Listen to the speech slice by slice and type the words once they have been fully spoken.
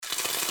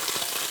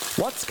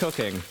What's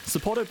Cooking?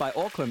 Supported by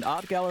Auckland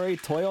Art Gallery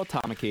Toi o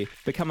Tamaki.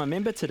 Become a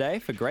member today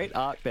for great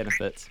art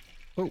benefits.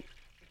 Oh,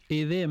 are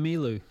you there,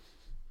 Milu?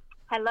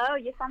 Hello,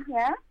 yes, I'm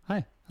here.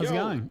 Hi, how's it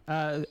going?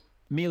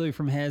 Milu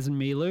from Haz and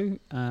Milu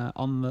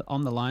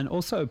on the line.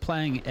 Also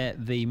playing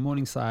at the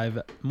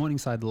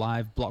Morningside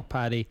Live block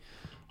party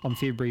on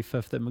February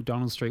 5th at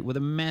McDonald Street with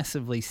a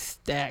massively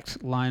stacked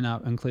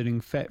lineup,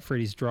 including Fat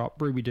Freddy's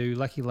Drop, Ruby Doo,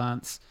 Lucky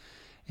Lance,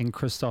 and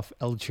Christoph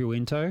El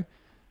Chuento,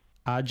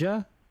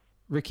 Aja,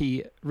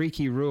 Ricky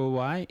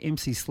Ruawai,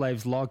 MC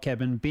Slave's Log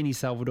Cabin, Benny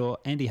Salvador,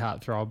 Andy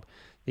Heartthrob,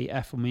 the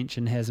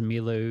aforementioned Haz and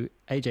Milu,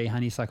 AJ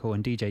Honeysuckle,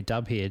 and DJ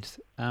Dubhead.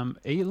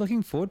 Are you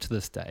looking forward to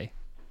this day,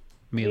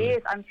 Milu?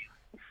 Yes, I'm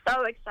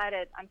so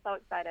excited.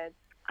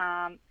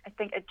 I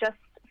think it just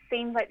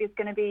seems like there's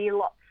going to be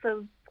lots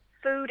of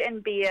food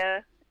and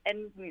beer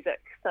and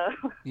music. So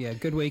yeah,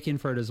 good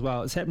weekend for it as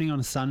well. It's happening on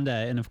a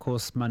Sunday, and of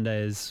course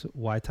Monday is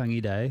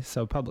Waitangi Day,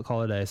 so public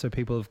holiday. So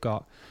people have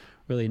got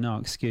really no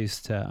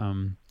excuse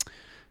to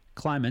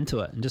climb into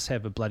it and just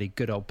have a bloody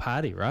good old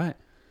party, right?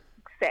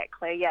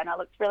 Exactly. Yeah, no, it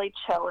looks really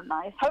chill and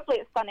nice. Hopefully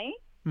it's sunny.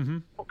 Mm-hmm.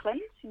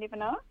 Auckland, you never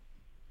know.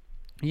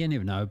 You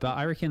never know, but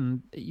I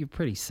reckon you're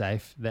pretty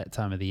safe that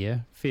time of the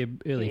year.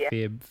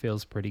 Feb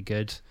feels pretty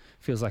good.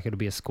 Feels like it'll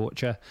be a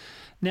scorcher.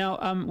 Now,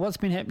 what's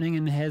been happening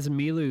in Haz and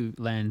Milu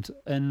land?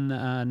 In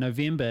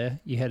November,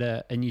 you had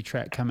a new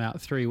track come out,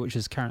 3, which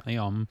is currently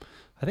on,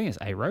 I think it's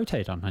A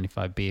Rotate on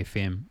 95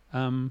 BFM.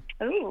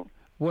 Ooh.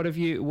 What have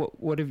you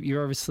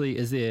obviously,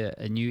 is there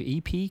a new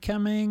EP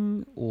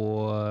coming,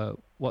 or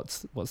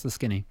what's the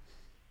skinny?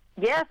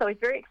 Yeah, so we're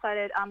very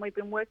excited. We've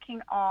been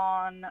working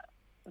on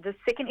the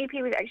second EP.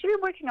 We've actually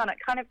been working on it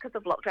kind of because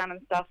of lockdown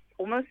and stuff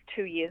almost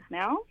 2 years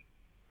now.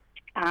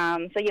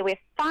 So yeah, we're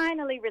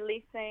finally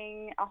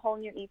releasing a whole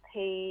new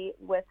EP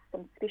with a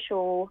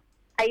special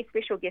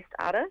guest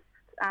artist.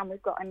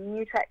 We've got a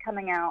new track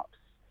coming out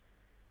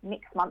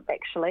next month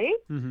actually.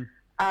 Mm-hmm.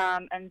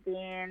 And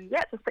then,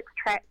 yeah, it's a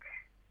 6-track,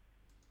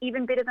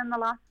 even better than the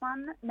last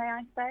one, may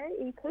I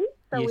say, EP.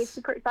 So yes. We're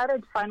super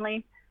excited to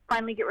finally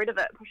get rid of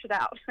it, push it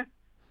out.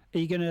 Are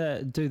you going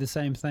to do the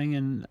same thing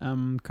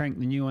and crank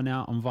the new one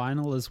out on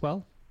vinyl as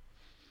well?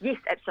 Yes,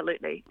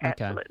 absolutely.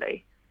 Okay.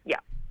 Absolutely. Yeah.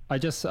 I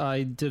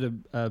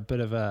did a bit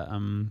of a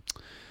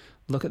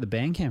look at the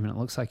Bandcamp, and it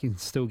looks like you can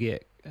still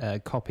get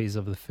copies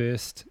of the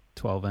first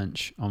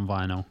 12-inch on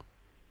vinyl.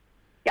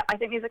 Yeah, I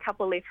think there's a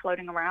couple left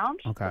floating around,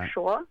 for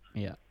sure.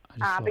 Yeah.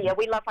 But yeah,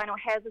 we love vinyl.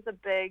 Haz is a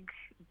big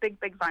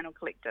vinyl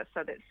collector,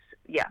 so that's,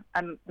 yeah,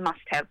 a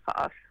must-have for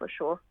us, for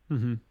sure.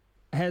 Mm-hmm.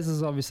 Haz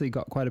has obviously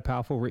got quite a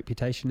powerful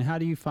reputation. How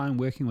do you find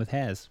working with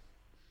Haz?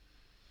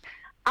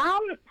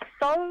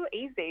 So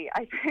easy.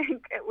 I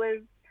think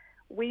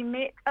we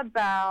met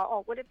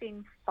about, would have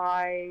been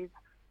 5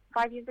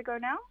 years ago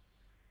now.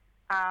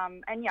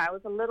 And yeah, I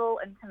was a little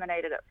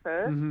intimidated at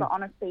first, but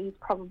honestly, he's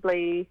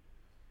probably,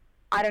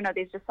 I don't know,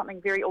 there's just something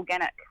very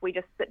organic. We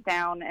just sit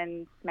down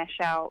and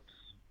smash out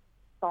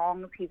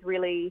songs. He's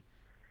really,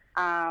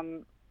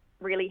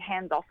 really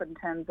hands-off in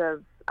terms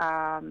of,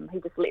 he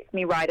just lets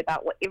me write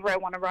about whatever I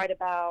want to write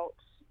about.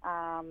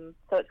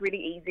 So it's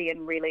really easy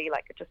and really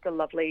like just a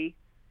lovely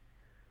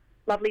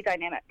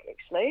dynamic,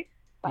 actually.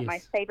 Like my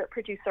favorite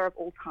producer of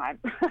all time.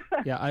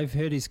 Yeah, I've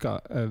heard he's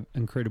got an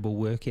incredible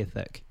work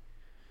ethic.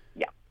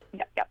 Yeah.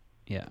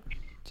 Yeah,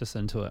 just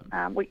into it.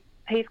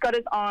 He's got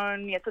his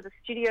own, so the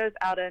studio's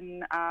out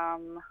in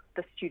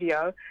the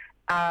studio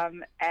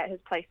at his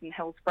place in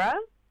Hillsborough.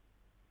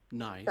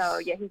 Nice. So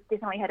yeah, he's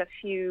definitely had a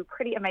few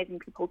pretty amazing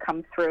people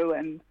come through,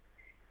 and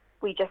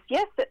we just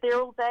sit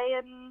there all day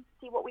and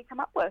see what we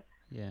come up with.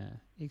 Yeah,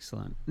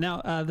 excellent.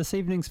 Now, this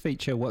evening's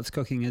feature, What's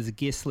Cooking, is a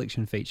guest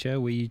selection feature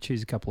where you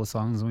choose a couple of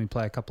songs and we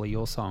play a couple of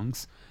your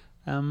songs.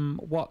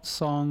 What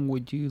song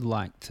would you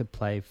like to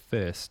play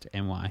first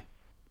and why?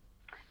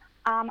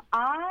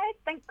 I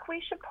think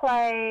we should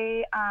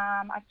play,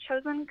 I've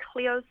chosen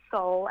Cleo's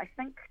Soul. I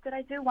think, did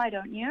I do Why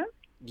Don't You?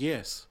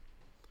 Yes.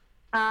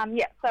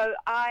 So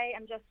I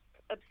am just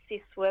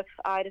obsessed with,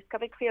 I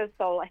discovered Cleo's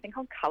Soul, I think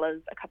on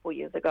Colours a couple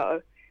years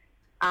ago.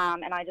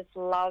 And I just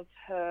love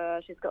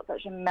her. She's got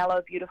such a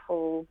mellow,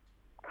 beautiful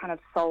kind of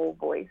soul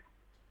voice.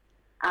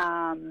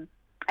 And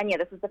yeah,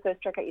 this is the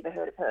first track I ever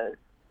heard of hers.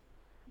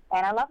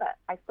 And I love it.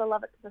 I still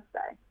love it to this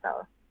day.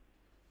 So,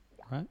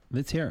 yeah. All right,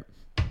 let's hear it.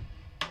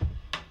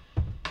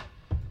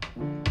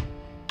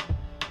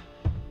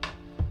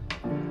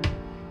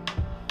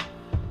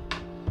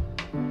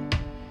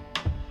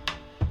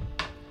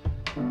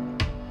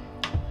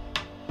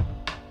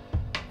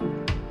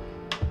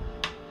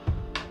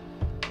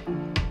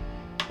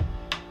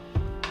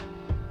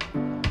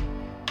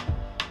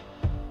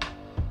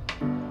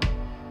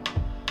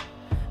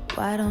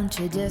 Why don't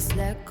you just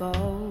let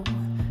go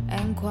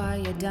and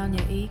quiet down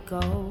your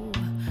ego?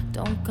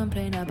 Don't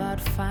complain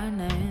about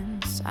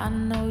finance. I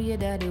know your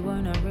daddy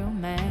weren't a real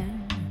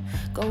man.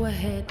 Go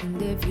ahead and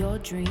live your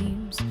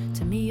dreams.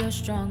 To me, you're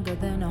stronger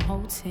than a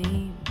whole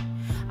team.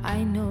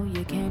 I know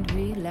you can't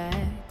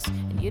relax,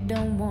 and you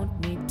don't want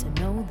me to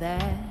know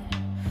that.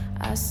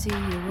 I see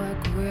you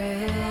work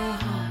real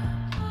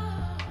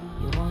hard.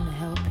 You wanna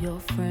help your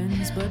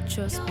friends, but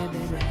trust me,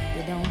 baby,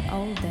 you don't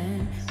owe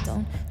them.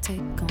 Don't take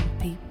on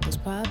people's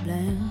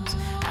problems.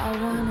 I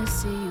wanna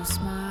see you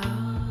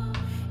smile,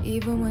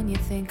 even when you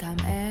think I'm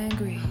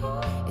angry.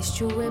 It's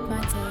true, it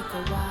might take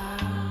a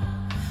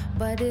while,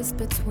 but it's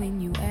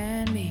between you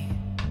and me.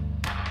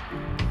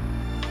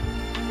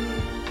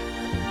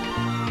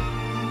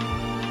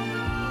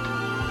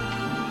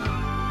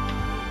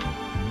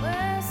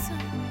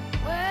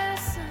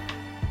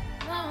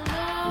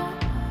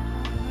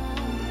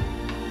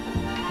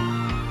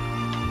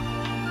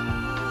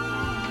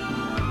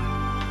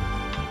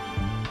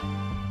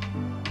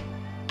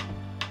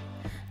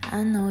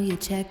 I know you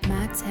check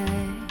my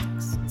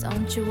texts.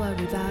 Don't you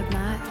worry about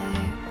my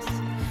ex.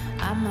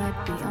 I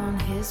might be on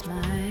his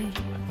mind,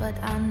 but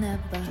I'll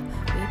never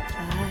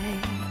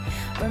reply.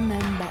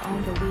 Remember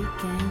on the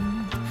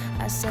weekend,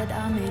 I said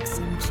I'll make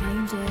some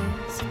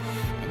changes,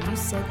 and you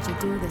said you'd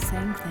do the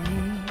same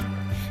thing.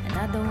 And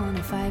I don't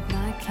wanna fight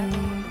my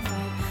king.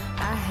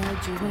 I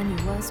held you when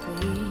you was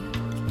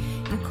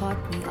weak. You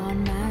caught me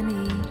on my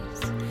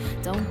knees.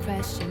 Don't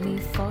pressure me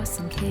for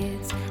some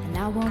kids, and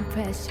I won't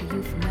pressure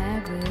you for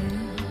marriage.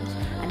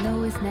 I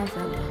know it's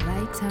never the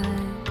right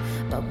time,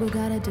 but we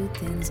gotta do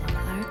things on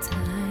our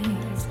time.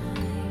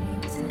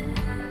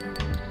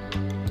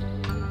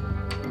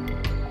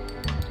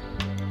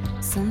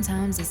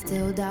 Sometimes I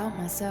still doubt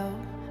myself,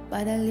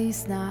 but at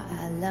least now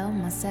I love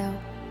myself.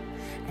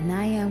 And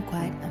I am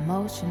quite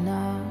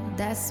emotional,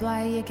 that's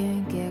why you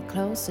can't get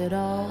close at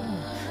all.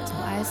 So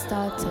I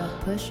start to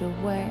push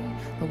away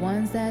the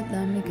ones that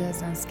love me,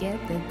 cause I'm scared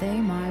that they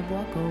might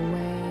walk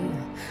away.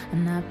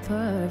 I'm not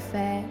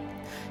perfect,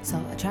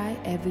 so I try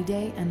every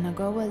day and I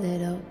grow a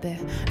little bit.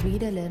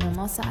 Read a little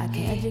more so I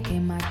can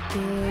educate my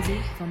kids.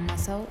 Eat from my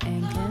soul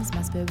and cleanse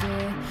my spirit.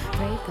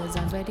 Pray cause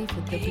I'm ready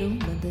for the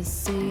bloom of the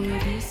city.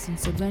 Peace and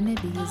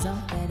serenity is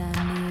all that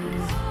I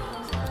need.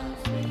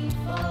 Sometimes we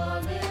fall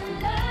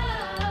in love.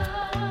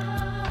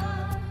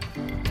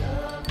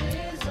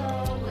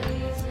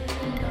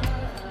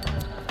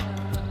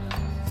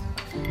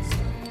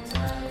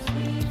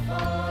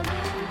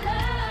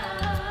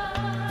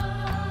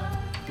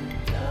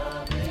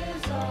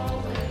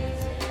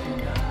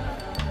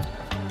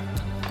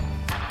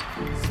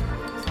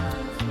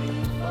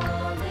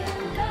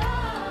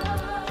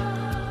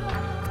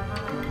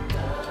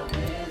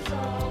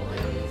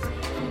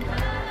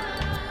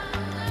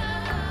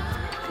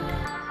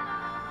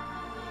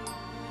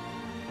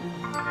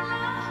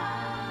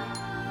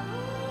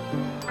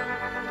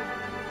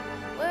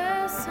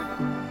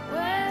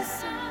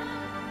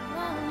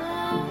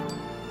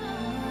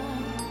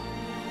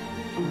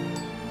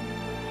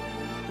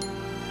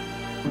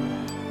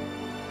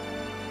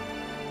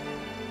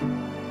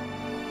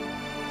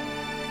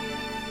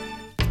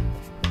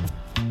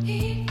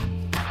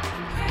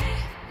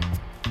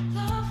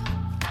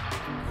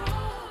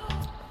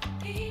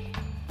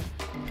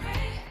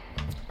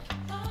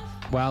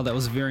 Wow, that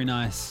was very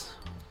nice.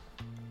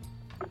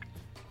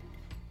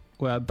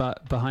 Well,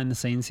 but behind the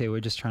scenes here,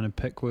 we're just trying to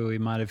pick where we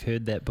might have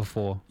heard that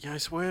before. Yeah, I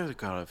swear to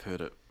God I've heard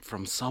it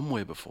from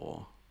somewhere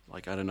before.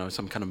 Like, I don't know,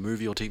 some kind of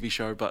movie or TV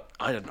show, but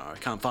I don't know. I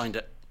can't find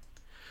it.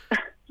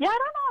 Yeah, I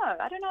don't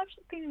know. I don't know if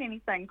she's been in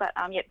anything, but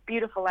yeah,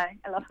 beautiful, eh?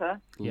 I love her.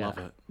 Love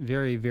it.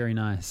 Very, very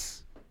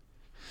nice.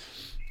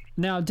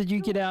 Now, did you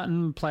get out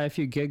and play a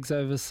few gigs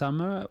over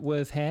summer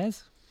with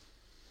Haz?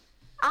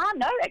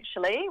 No,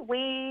 actually.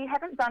 We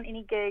haven't done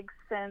any gigs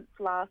since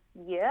last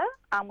year.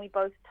 We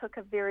both took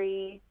a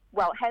very,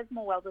 well, Haz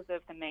more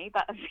well-deserved than me,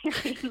 but a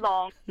very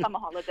long summer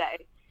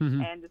holiday.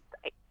 Mm-hmm. And just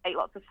ate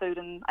lots of food.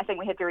 And I think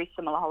we had very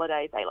similar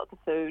holidays, ate lots of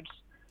food,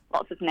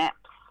 lots of naps.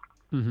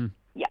 Mm-hmm.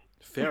 Yeah.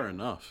 Fair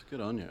enough.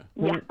 Good on you.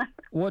 Yeah.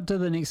 What do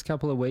the next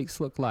couple of weeks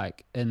look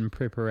like in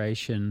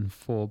preparation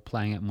for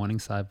playing at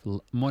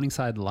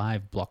Morningside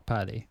Live Block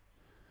Party?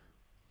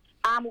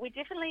 We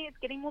definitely, it's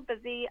getting more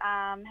busy.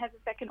 Haz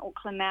is back in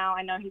Auckland now.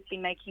 I know he's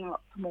been making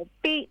lots more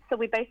beats. So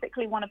we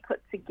basically want to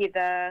put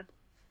together,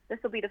 this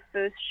will be the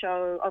first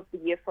show of the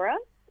year for us.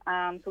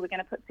 So we're going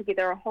to put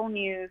together a whole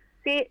new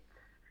set,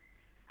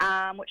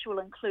 which will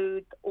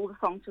include all the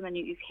songs from the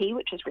new EP,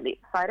 which is really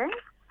exciting.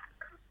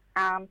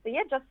 So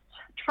yeah, just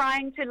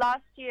trying to,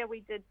 last year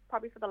we did,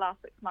 probably for the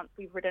last 6 months,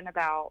 we've written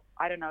about,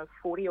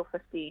 40 or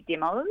 50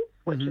 demos,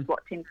 which is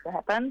what tends to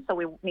happen. So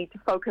we need to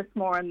focus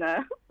more on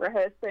the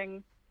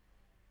rehearsing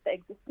the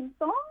existing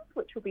songs,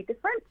 which will be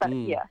different, but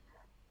and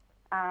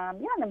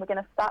then we're going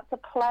to start to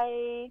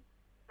play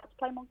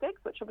more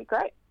gigs, which will be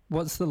great.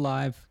 What's the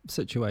live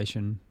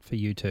situation for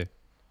you two?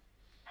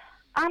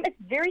 It's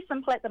very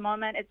simple at the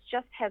moment. It's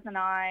just Haz and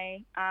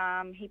I.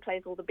 He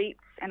plays all the beats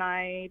and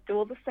I do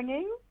all the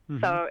singing.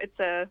 So it's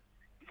a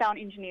sound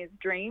engineer's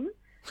dream.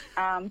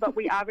 But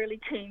we are really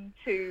keen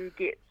to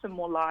get some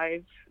more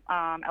live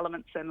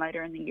elements in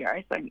later in the year,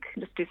 I think.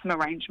 Just do some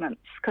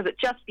arrangements because it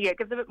just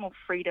gives a bit more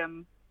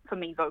freedom for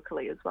me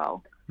vocally as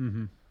well.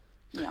 Mm-hmm.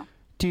 Yeah.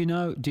 Do you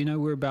know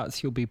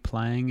whereabouts you'll be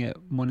playing at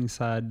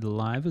Morningside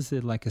Live? Is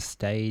there like a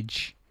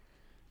stage?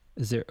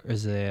 Is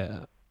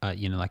there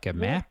like a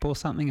map or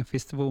something, a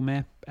festival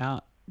map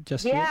out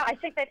just Yeah, yet? I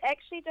think they've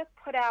actually just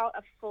put out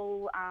a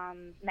full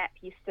map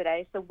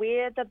yesterday. So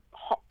we're the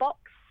Hotbox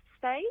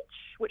stage,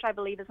 which I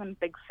believe is in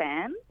Big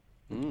Fan.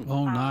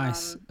 Oh,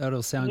 nice.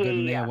 It'll sound good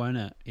in there, yeah. won't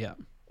it? Yeah.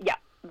 Yeah,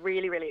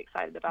 really, really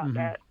excited about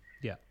that.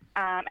 Yeah.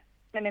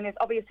 And then there's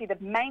obviously the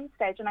main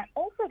stage, and I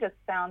also just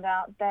found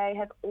out they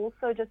have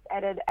also just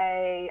added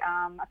a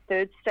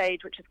third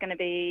stage, which is going to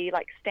be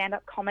like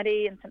stand-up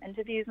comedy and some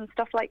interviews and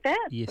stuff like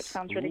that, Yes. which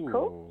sounds really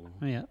cool.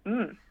 Oh, yeah.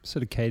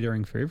 Sort of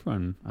catering for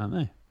everyone, aren't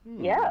they?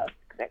 Yeah,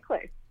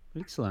 exactly.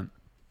 Excellent.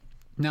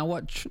 Now,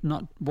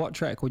 what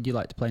track would you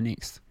like to play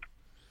next?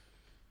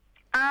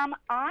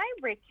 I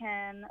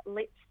reckon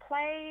let's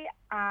play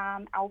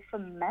Alpha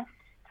Mist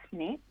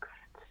next.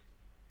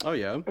 Oh,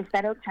 yeah. Is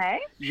that okay?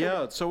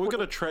 Yeah, so we've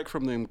got a track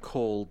from them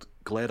called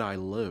Glad I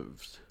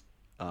Lived.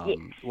 Yes.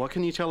 What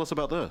can you tell us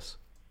about this?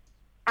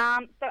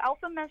 So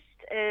Alpha Mist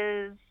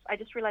is, I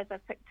just realised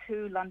I've picked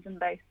two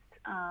London-based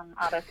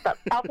artists, but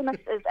Alpha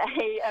Mist is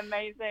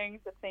amazing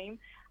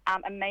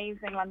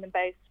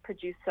London-based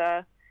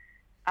producer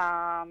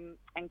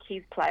and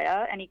keys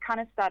player, and he kind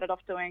of started off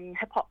doing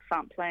hip-hop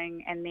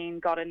sampling and then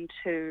got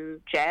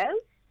into jazz.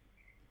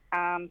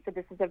 So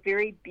this is a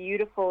very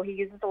beautiful, he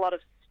uses a lot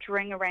of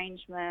string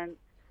arrangements,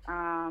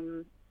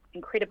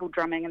 incredible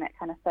drumming and that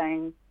kind of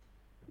thing.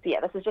 So yeah,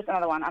 this is just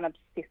another one. I'm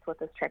obsessed with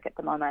this track at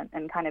the moment,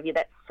 and kind of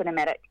that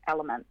cinematic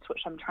element,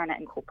 which I'm trying to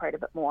incorporate a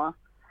bit more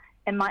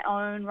in my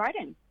own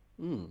writing.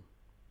 All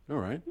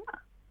right. Yeah.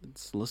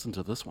 Let's listen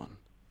to this one.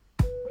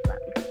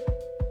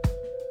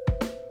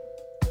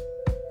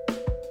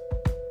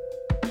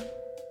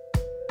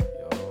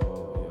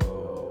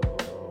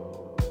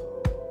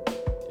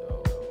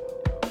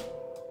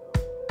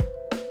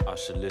 I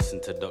should listen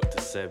to Dr.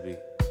 Sebi.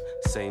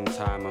 Same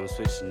time I'm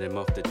switching him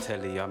off the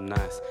telly. I'm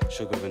nice,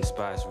 sugar and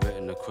spice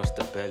written across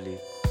the belly.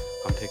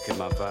 I'm picking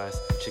my vice,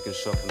 chicken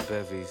shop and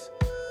bevies.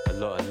 A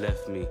lot have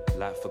left me,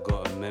 like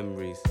forgotten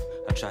memories.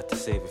 I tried to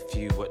save a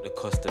few at the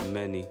cost of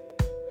many.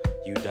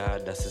 You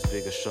died, that's as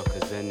big a shock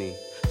as any.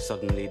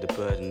 Suddenly the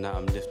burden that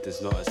I'm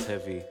lifting's not as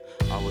heavy.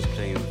 I was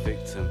playing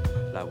victim,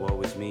 like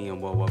woe is me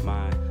and woe am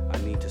I. I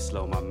need to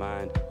slow my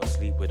mind or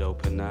sleep with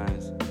open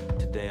eyes.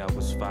 Today I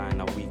was fine,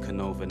 I weaken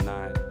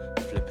overnight,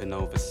 flipping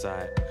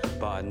oversight.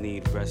 But I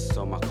need rest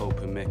so my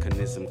coping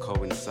mechanism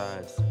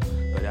coincides.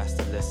 But that's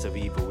the lesser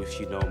evil if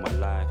you know my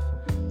life.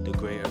 The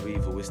greater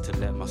evil is to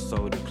let my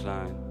soul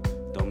decline.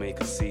 Don't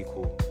make a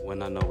sequel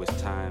when I know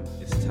it's time,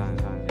 it's time,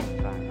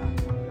 it's time.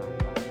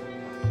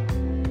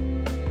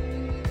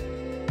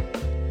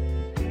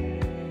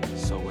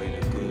 So weigh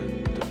the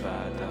good, the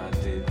bad that I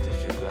did.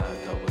 If you're glad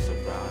I was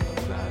around, I'm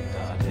glad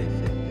that I lived.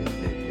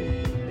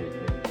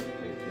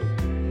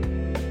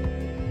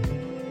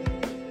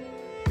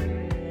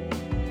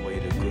 Weigh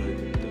the good,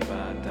 the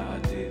bad that I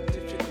did. If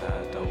you're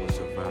glad I was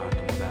around,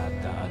 I'm glad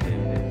that I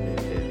lived.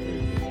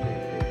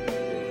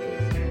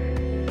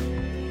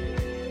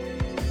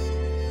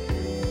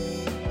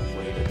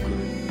 Weigh the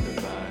good,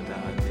 the bad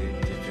that I did.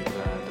 If you're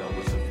glad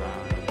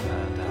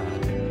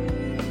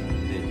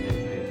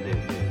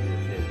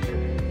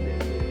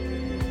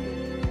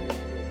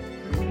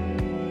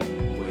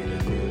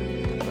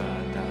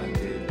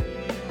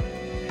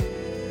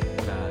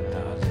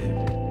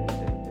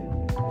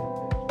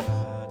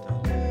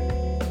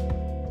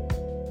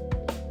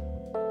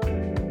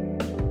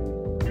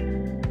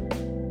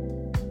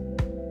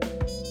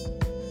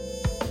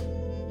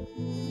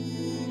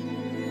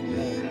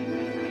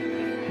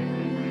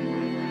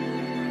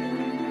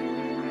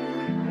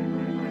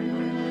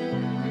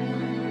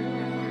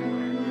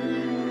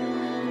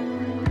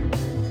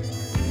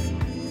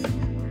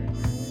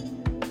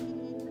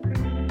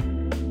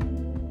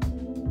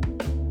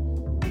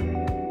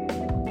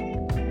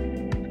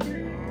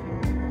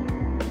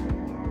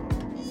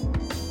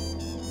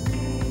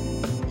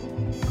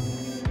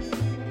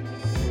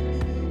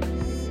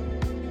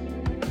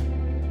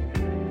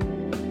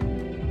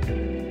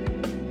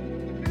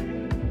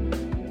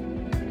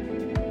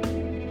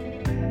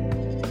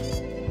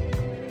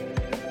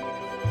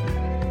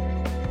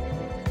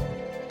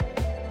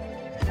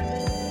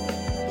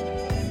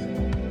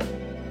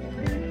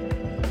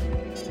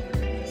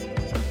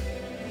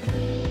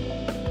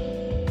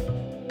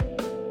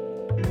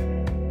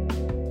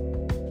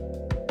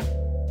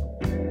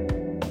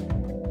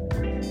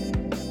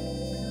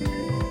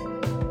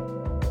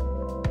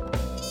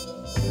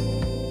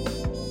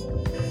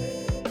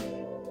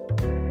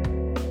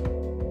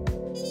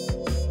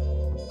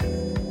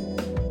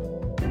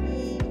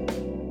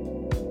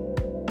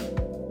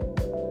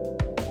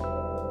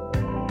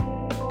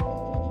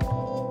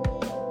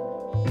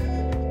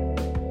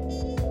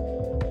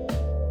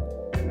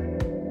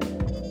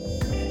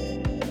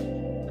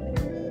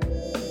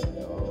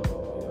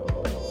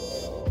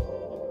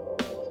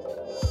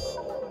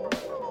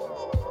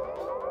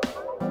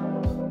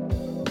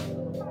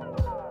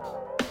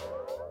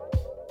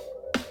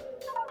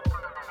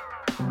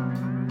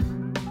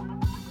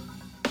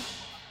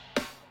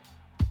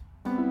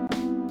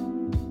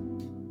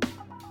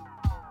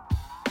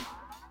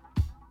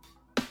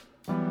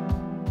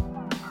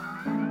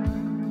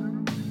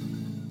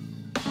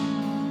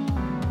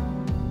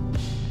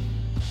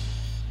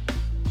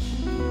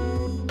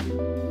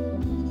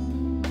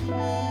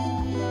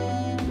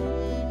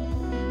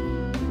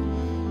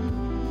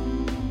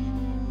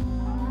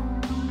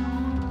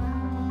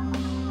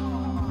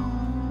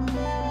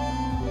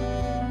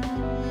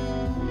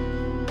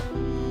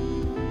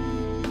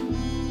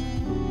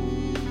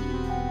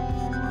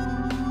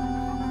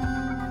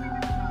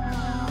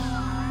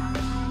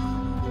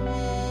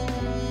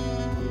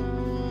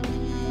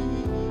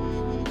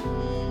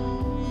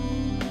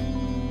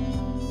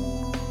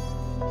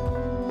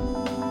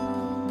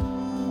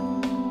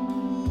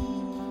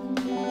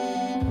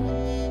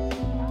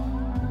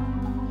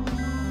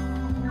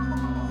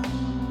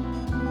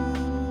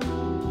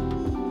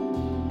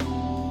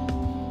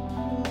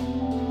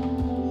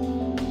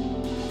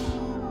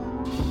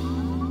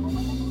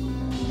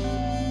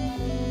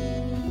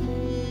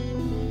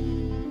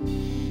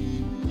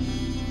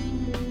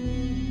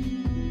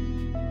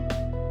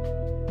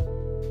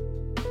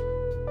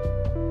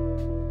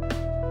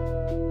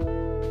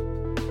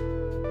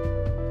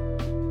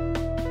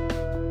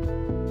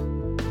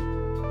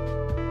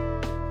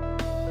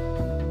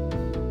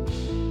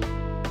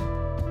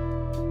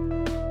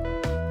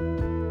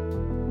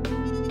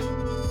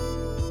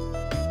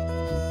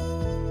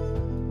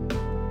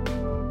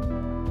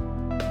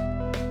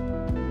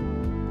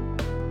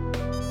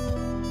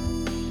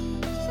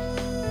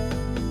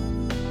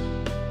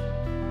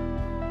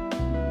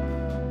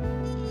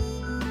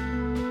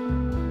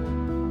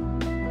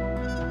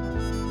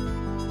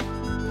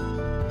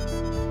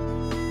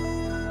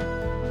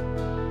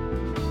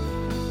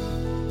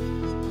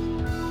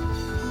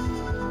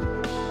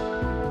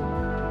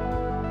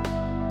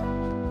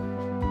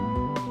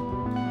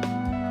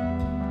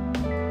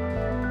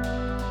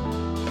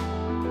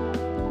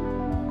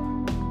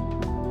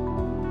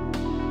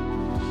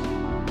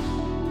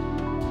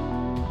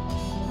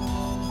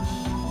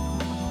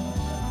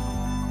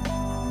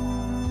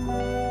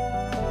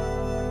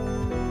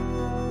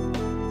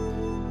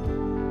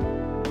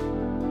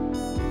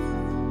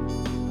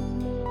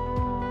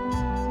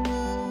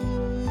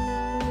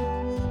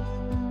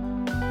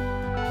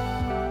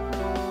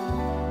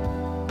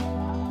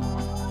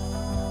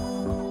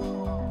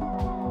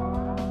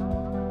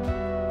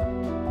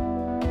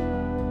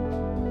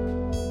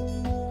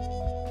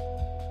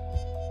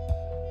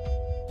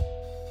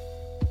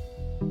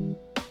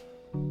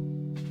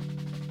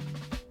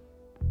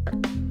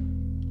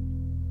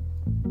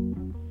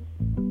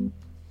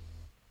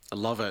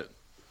love it.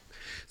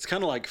 It's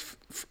kind of like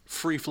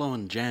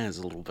free-flowing jazz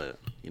a little bit,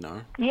 you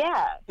know?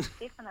 Yeah,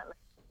 definitely.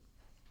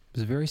 It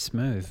was very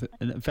smooth,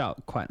 and it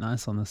felt quite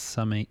nice on this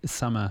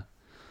summer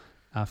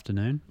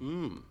afternoon.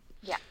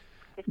 Yeah,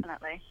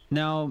 definitely.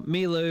 Now,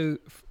 Milu,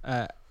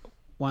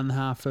 one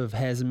half of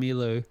Has and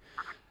Milu,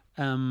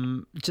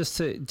 just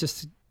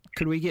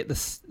could we get the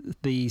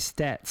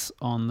stats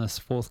on this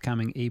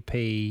forthcoming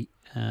EP?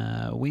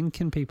 When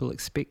can people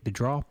expect the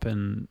drop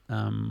and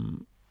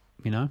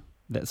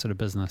that sort of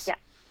business? Yeah,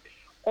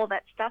 all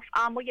that stuff.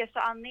 So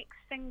our next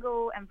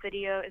single and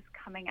video is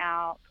coming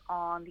out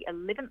on the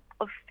 11th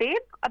of Feb,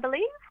 I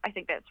believe. I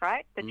think that's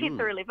right. The 10th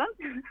or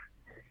 11th.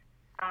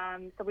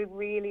 So we're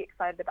really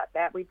excited about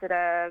that. We did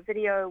a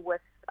video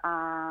with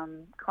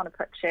Connor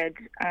Pritchard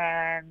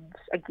and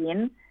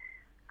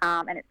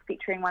it's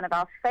featuring one of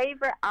our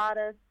favourite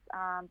artists,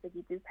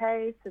 Biggie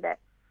Dupe, so that's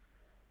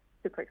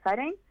super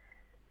exciting.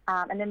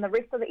 And then the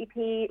rest of the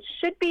EP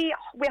should be,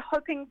 we're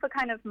hoping for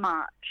kind of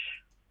March,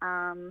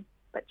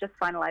 but just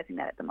finalising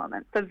that at the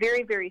moment. So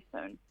very, very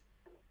soon.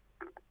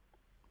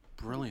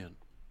 Brilliant.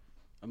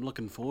 I'm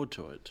looking forward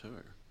to it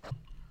too.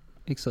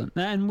 Excellent.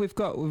 And we've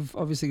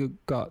obviously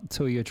got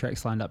 2 of your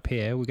tracks lined up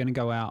here. We're going to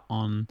go out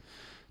on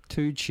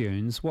 2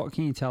 tunes. What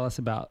can you tell us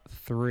about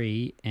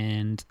 3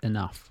 and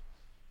Enough?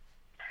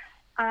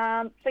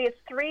 So yes,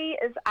 3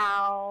 is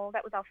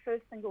that was our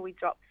first single we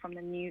dropped from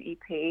the new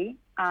EP.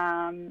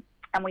 And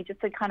we just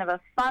did kind of a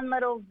fun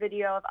little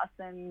video of us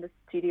in the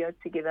studio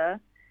together.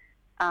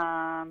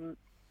 And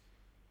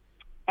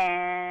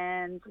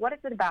what is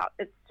it about?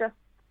 It's just,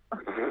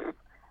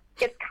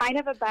 it's kind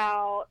of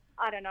about,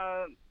 I don't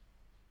know,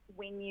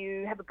 when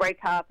you have a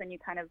breakup and you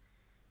kind of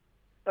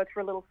go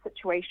through a little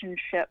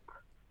situationship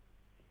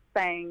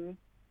thing.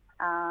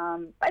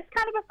 But it's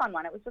kind of a fun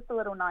one. It was just a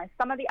little nice.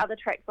 Some of the other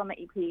tracks on the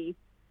EP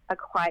are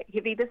quite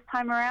heavy this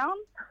time around.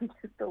 We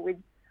just thought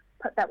we'd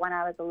put that one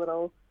out as a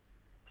little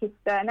tester,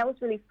 and that was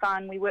really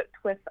fun. We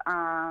worked with,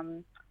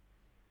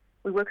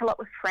 we work a lot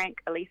with Frank,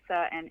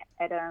 Elisa, and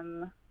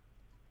Adam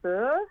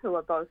Burr, who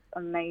are both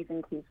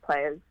amazing keys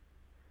players.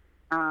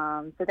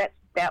 So that's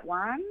that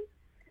one.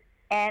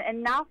 And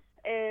Enough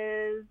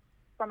is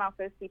from our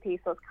first EP,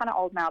 so it's kind of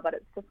old now, but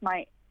it's just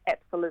my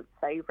absolute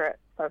favourite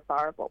so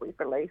far of what we've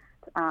released.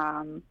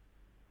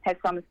 Has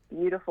some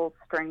beautiful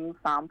string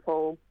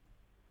sample,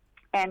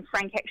 and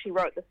Frank actually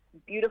wrote this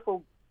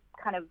beautiful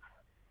kind of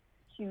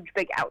huge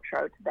big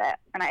outro to that,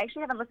 and I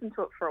actually haven't listened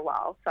to it for a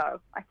while, so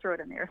I threw it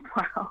in there as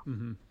well.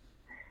 Mm-hmm.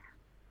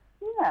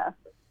 Yeah.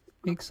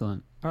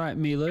 Excellent. All right,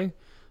 Milu,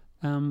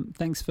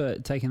 thanks for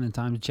taking the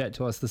time to chat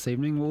to us this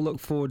evening. We'll look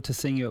forward to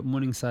seeing you at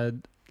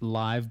Morningside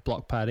Live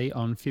Block Party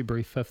on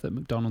February 5th at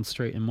McDonald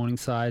Street in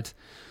Morningside.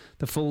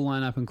 The full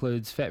lineup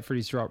includes Fat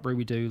Freddy's Drop,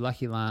 Ruby Doo,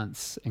 Lucky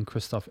Lance and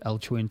Christoph El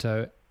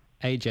Chuento,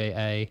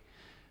 AJA,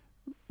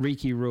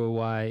 Riki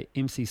Ruawai,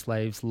 MC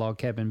Slaves, Log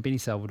Cabin, Benny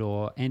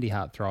Salvador, Andy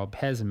Heartthrob,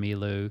 Has and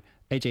Milu,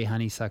 AJ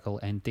Honeysuckle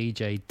and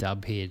DJ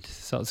Dubhead.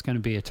 So it's going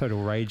to be a total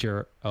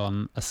rager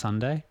on a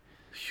Sunday.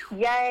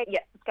 Yeah,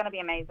 it's going to be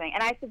amazing.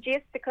 And I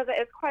suggest, because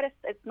it is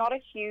it's not a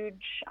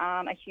huge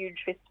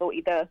festival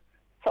either,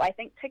 so I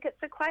think tickets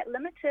are quite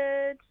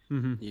limited.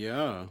 Mm-hmm.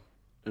 Yeah.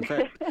 In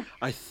fact,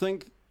 I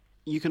think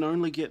you can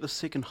only get the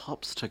second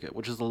Hops ticket,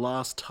 which is the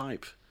last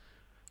type.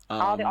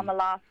 They're on the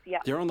last, yeah.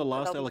 They're on the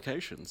last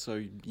allocation, so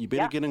you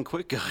better get in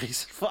quick,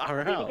 guys.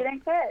 Far out. Get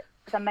in quick.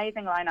 It's an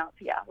amazing lineup.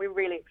 Yeah, we're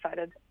really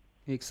excited.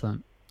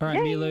 Excellent. All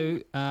right, Yay.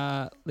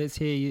 Milu, let's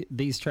hear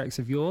these tracks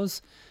of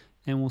yours,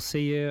 and we'll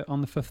see you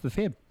on the 5th of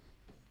Feb.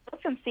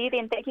 Awesome. See you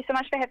then. Thank you so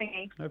much for having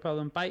me. No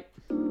problem. Bye.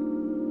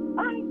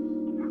 Bye.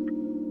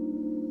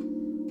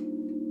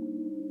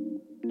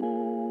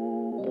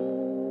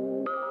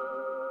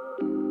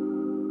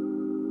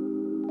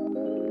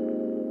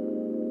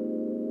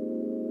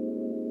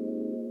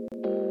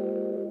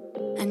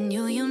 I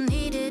knew you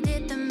needed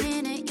it the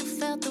minute you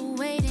felt the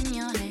weight in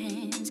your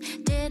hands.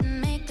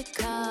 Didn't make the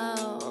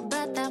call,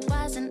 but that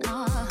wasn't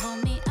all.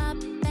 Hold me up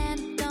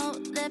and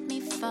don't let me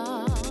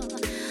fall.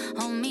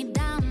 Hold me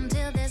down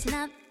till there's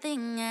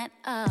nothing at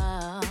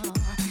all.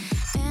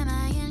 Am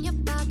I in your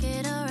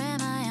pocket or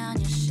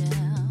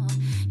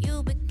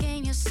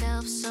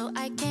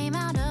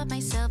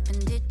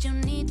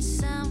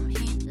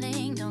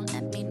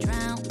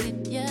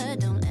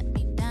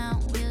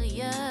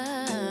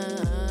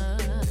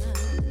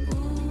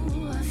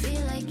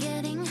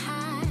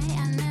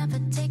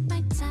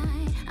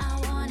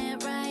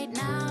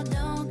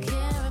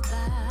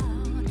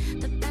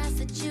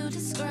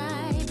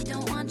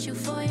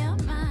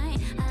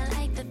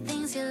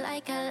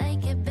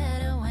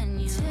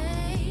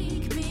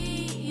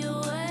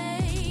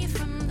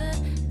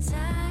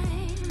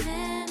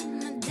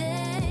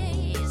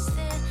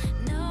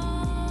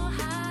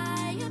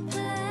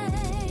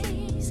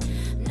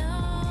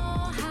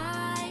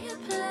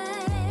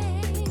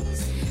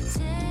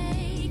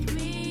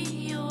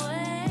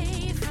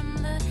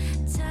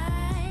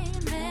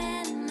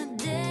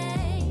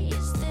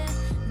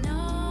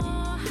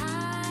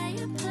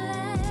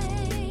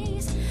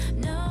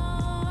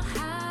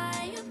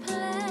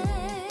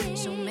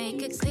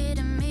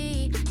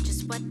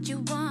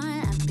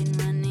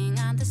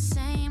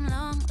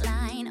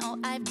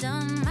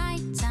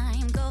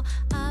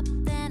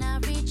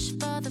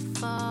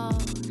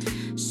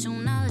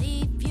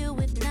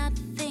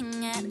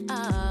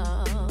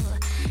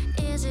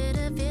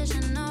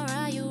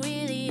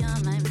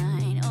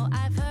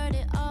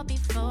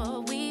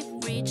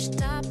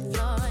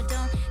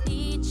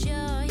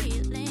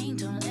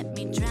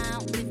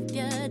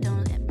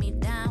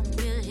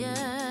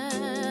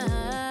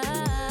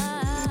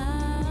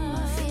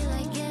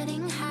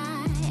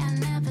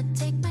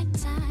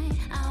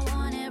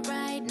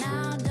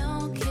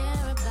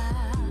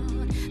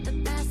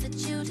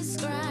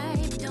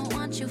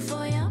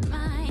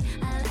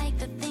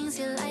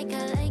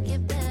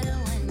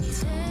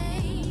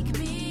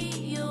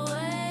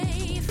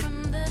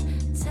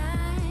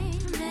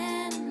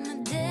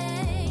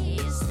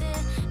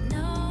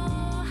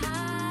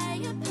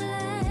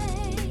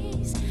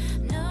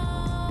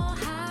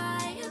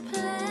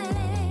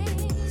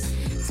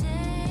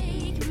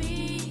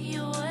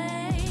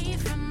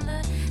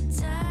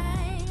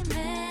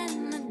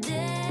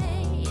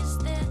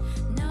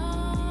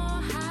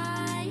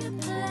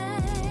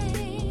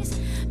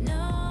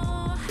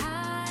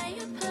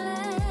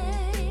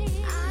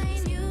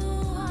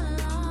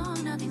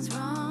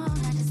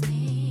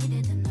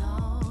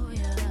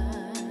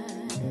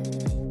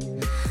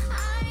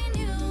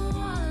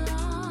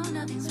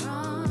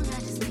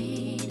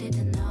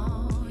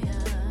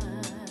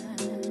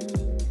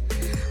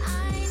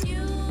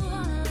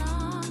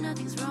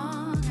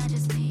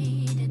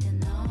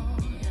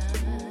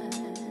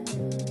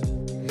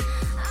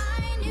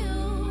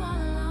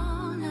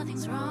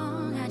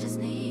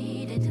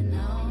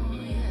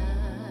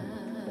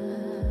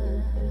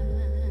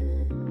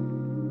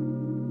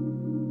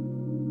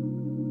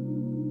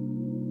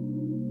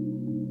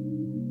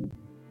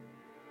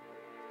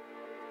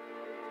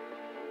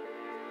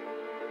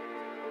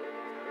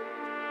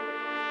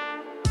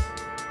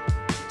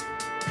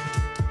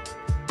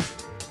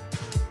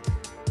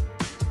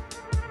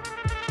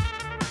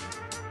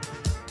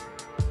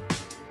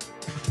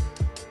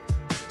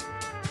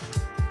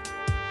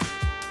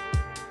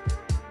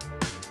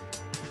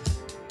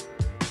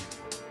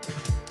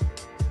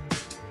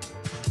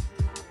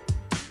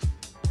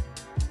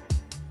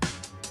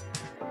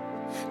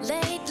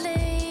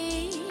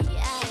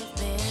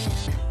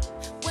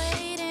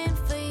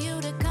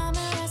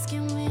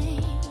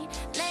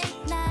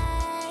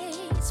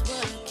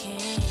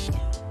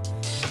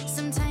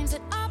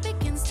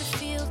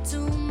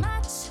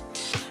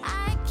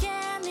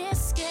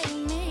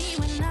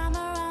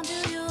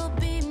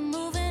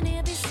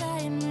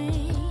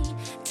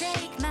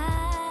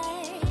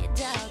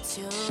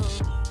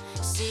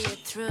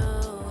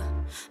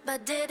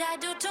But did I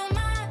do too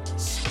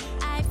much?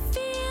 I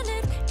feel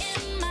it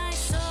in my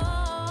soul.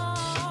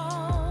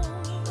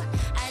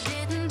 I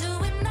didn't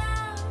do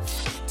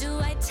enough. Do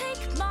I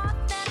take more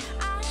than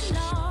I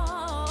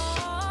know?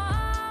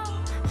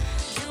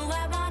 Do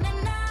I want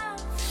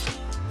enough?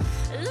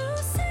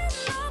 Losing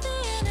all the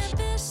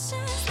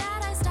inhibitions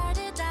that I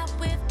started out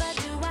with. But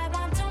do I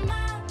want too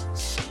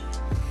much?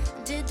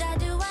 Did I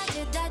do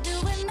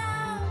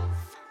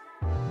enough?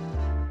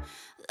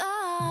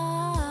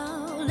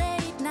 Oh,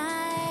 late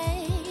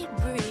night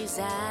breeze,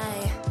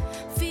 I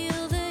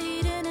feel the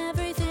heat and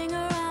everything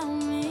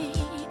around me.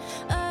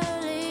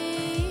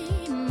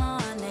 Early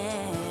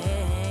morning,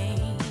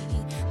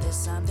 there's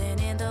something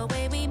in the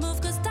way we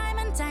move, 'cause time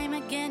and time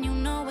again you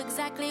know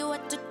exactly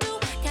what to do.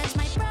 Catch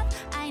my breath,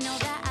 I know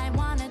that I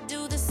wanna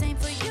do the same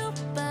for you,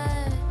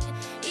 but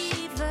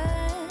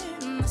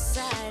even the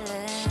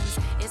silence,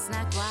 it's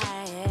not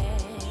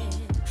quiet.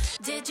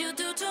 Did you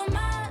do too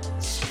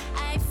much?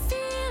 I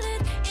feel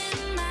it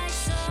in my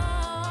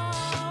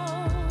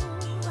soul.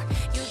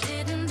 You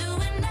didn't do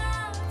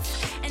enough,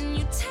 and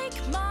you take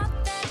more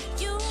than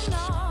you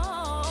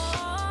know.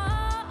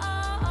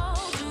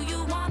 Do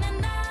you want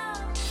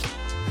enough?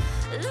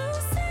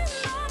 Losing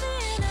all the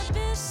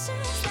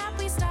inhibitions that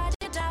we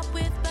started out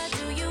with, but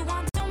do you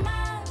want too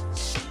much?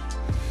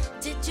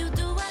 Did you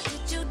do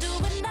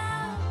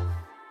enough?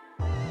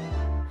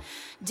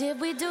 Did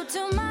we do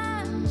too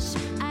much?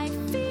 I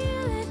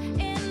feel it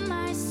in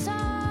my soul.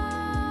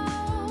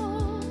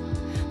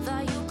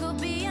 Thought you could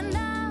be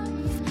enough,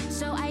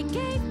 so I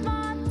gave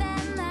more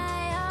than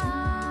I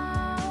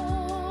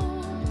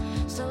owe.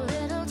 So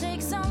little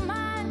takes so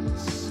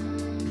much.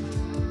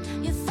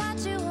 You thought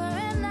you were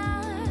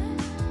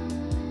enough.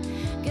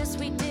 Guess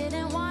we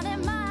didn't want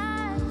it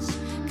much,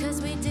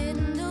 'cause we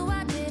didn't do enough.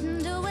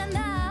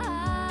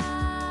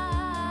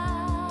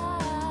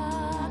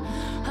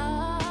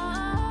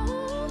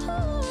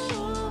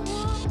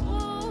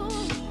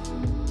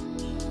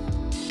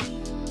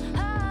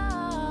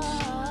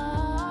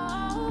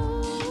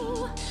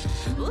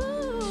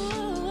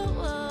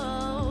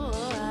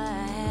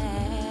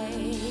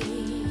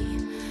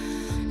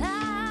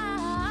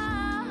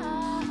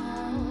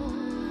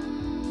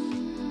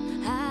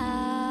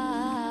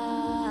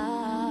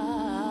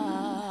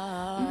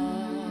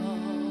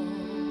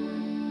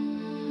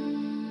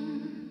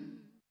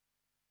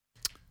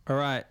 All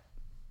right.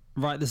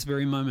 Right this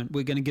very moment,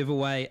 we're going to give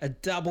away a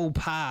double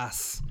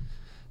pass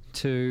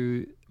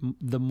to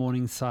the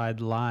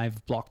Morningside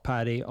Live block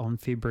party on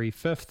February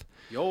 5th.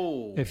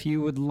 Yo. If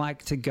you would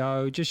like to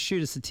go, just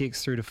shoot us a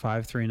text through to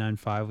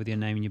 5395 with your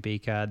name and your B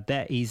card.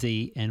 That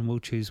easy, and we'll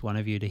choose one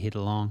of you to head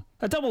along.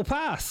 A double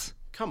pass.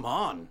 Come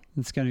on.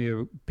 It's going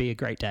to be a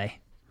great day.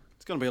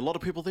 It's going to be a lot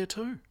of people there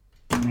too.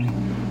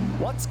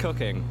 What's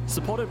Cooking?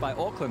 Supported by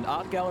Auckland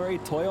Art Gallery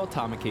Toi o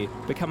Tamaki.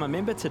 Become a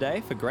member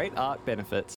today for great art benefits.